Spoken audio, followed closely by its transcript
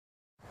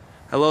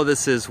Hello,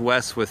 this is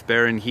Wes with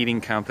Baron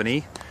Heating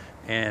Company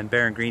and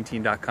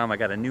BaronGreenTeam.com. I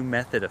got a new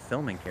method of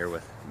filming here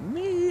with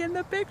me in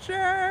the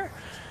picture.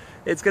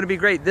 It's going to be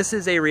great. This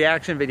is a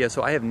reaction video,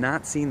 so I have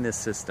not seen this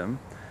system.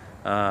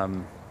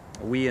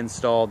 We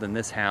installed in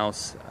this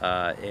house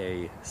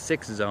a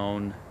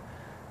 6-zone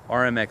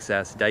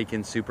RMXS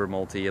Daikin Super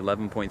Multi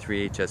 11.3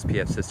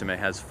 HSPF system. It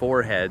has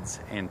 4 heads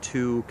and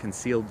 2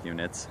 concealed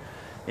units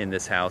in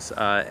this house.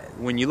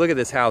 When you look at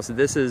this house,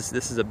 this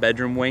is a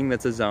bedroom wing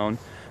that's a zone.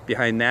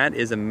 Behind that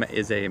is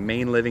a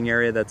main living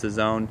area that's a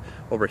zone.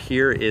 Over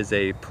here is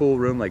a pool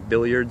room, like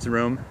billiards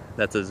room,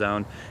 that's a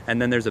zone.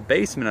 And then there's a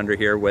basement under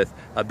here with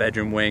a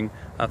bedroom wing,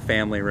 a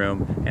family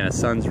room, and a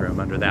son's room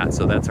under that.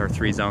 So that's our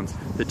 3 zones.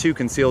 The 2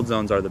 concealed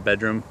zones are the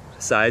bedroom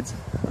sides.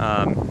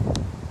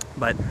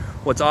 But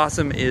what's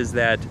awesome is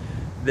that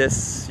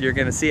this, you're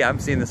gonna see, I'm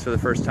seeing this for the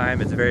first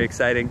time. It's very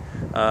exciting.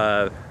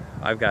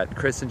 I've got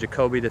Chris and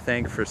Jacoby to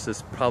thank for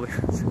this. Probably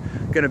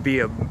gonna be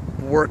a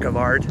work of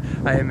art,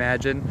 I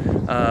imagine.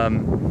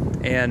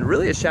 And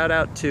really a shout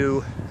out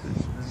to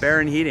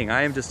Baron Heating.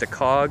 I am just a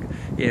cog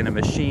in a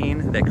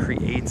machine that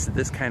creates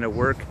this kind of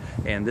work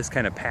and this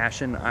kind of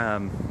passion.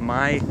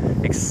 My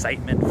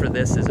excitement for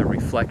this is a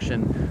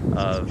reflection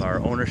of our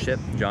ownership,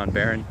 John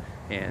Baron,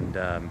 and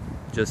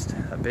just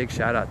a big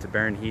shout out to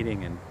Baron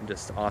Heating, and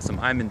just awesome.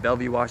 I'm in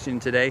Bellevue, Washington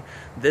today.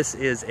 This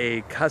is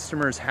a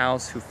customer's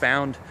house who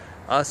found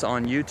us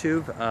on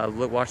YouTube,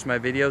 watched my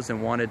videos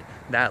and wanted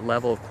that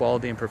level of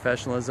quality and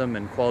professionalism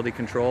and quality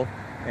control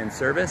and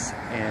service,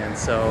 and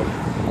so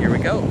here we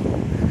go.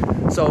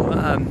 So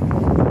I'm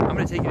going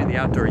to take you to the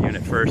outdoor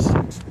unit first,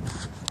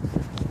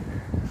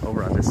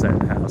 over on this side of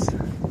the house.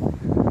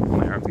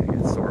 My arm's going to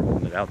get sore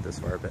holding it out this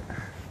far, but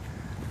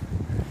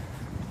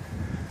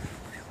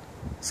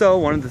so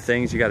one of the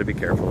things you got to be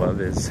careful of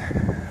is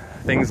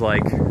things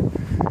like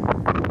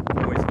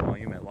noise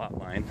volume at lot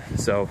line.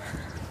 So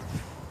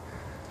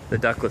the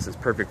ductless is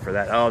perfect for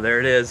that. Oh, there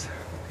it is.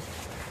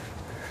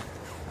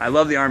 I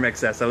love the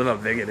RMXS. I love how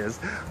big it is.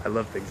 I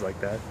love things like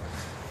that.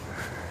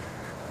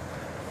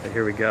 But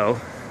here we go.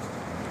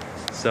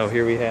 So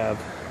here we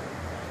have,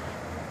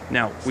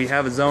 now we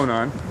have a zone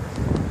on.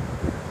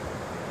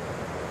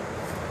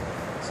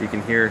 So you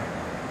can hear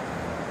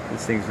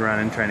this thing's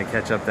running, trying to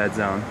catch up that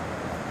zone.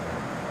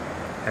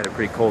 Had it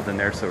pretty cold in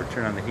there, so we're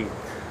turning on the heat.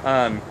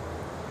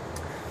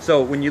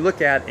 So when you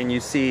look at and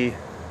you see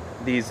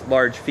these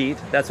large feet,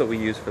 that's what we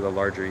use for the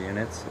larger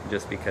units,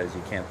 just because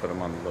you can't put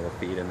them on the little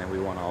feet, and then we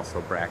want to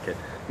also bracket,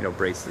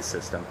 brace the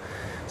system.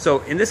 So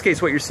in this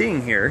case, what you're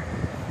seeing here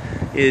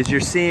is you're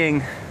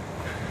seeing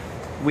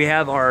we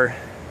have our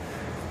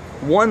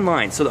one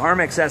line. So the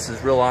RMXS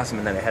is real awesome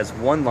in that it has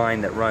one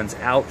line that runs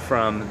out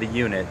from the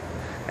unit,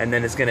 and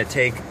then it's going to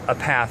take a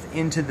path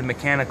into the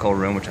mechanical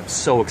room, which I'm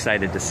so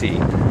excited to see.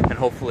 And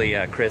hopefully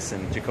Chris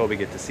and Jacoby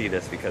get to see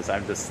this, because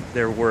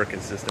their work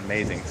is just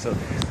amazing. So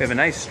we have a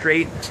nice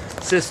straight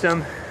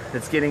system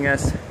that's getting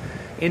us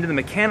into the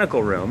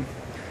mechanical room,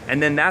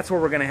 and then that's where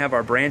we're going to have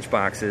our branch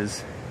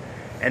boxes,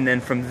 and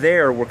then from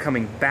there we're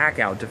coming back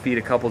out to feed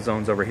a couple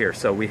zones over here.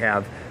 So we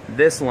have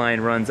this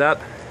line runs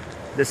up.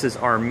 This is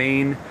our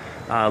main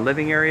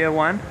living area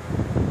one,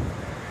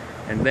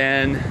 and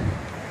then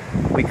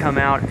we come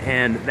out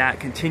and that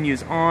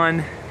continues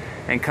on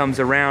and comes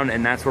around,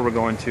 and that's where we're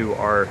going to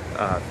our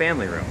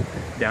family room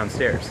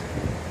downstairs.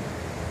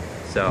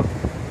 So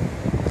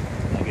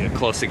I'll get it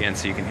close again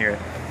so you can hear it.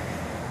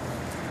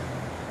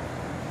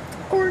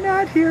 Or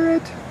not hear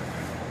it.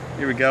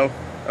 Here we go.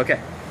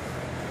 Okay.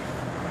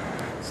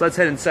 So let's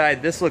head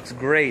inside. This looks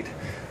great.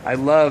 I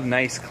love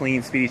nice,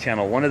 clean, speedy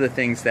channel. One of the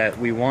things that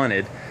we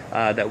wanted,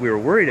 that we were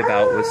worried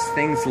about, was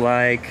things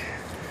like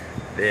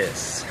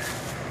this.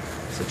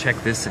 So check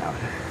this out.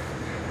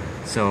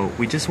 So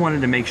we just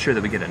wanted to make sure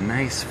that we get a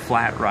nice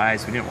flat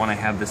rise. We didn't want to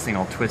have this thing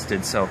all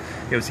twisted. So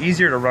it was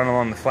easier to run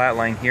along the flat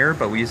line here,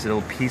 but we used a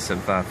little piece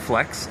of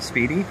flex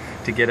speedy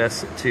to get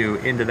us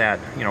into that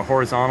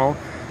horizontal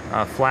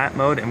flat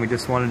mode, and we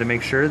just wanted to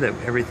make sure that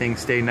everything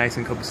stayed nice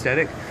and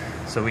copacetic.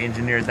 So we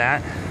engineered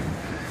that.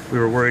 We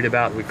were worried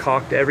about, we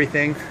caulked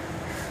everything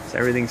so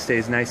everything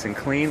stays nice and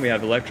clean. We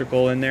have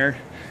electrical in there,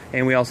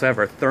 and we also have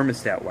our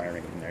thermostat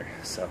wiring in there.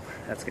 So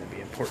that's going to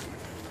be important.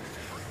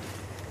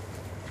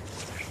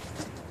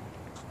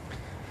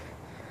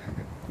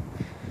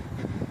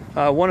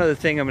 One other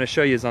thing I'm going to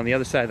show you is on the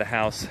other side of the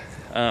house.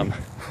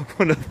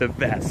 One of the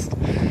best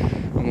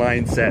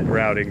line set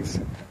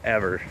routings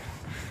ever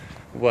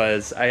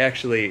was,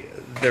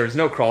 there was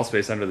no crawl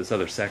space under this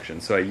other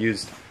section, so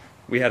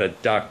we had a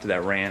duct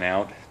that ran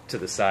out to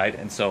the side,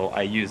 and so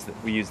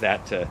we used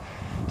that to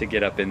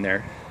get up in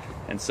there.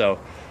 And so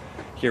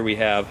here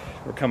we're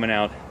coming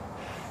out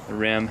the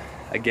rim.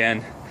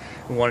 Again,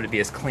 we wanted to be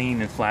as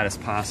clean and flat as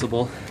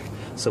possible,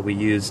 so we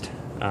used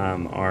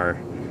our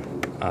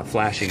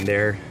flashing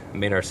there,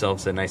 made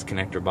ourselves a nice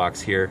connector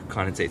box here.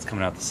 Condensate's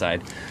coming out the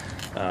side,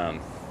 and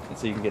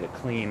so you can get a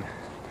clean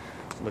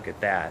look at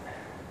that.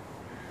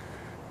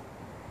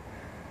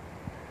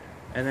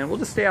 And then we'll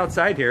just stay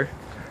outside here,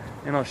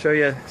 and I'll show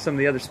you some of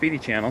the other speedy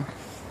channel.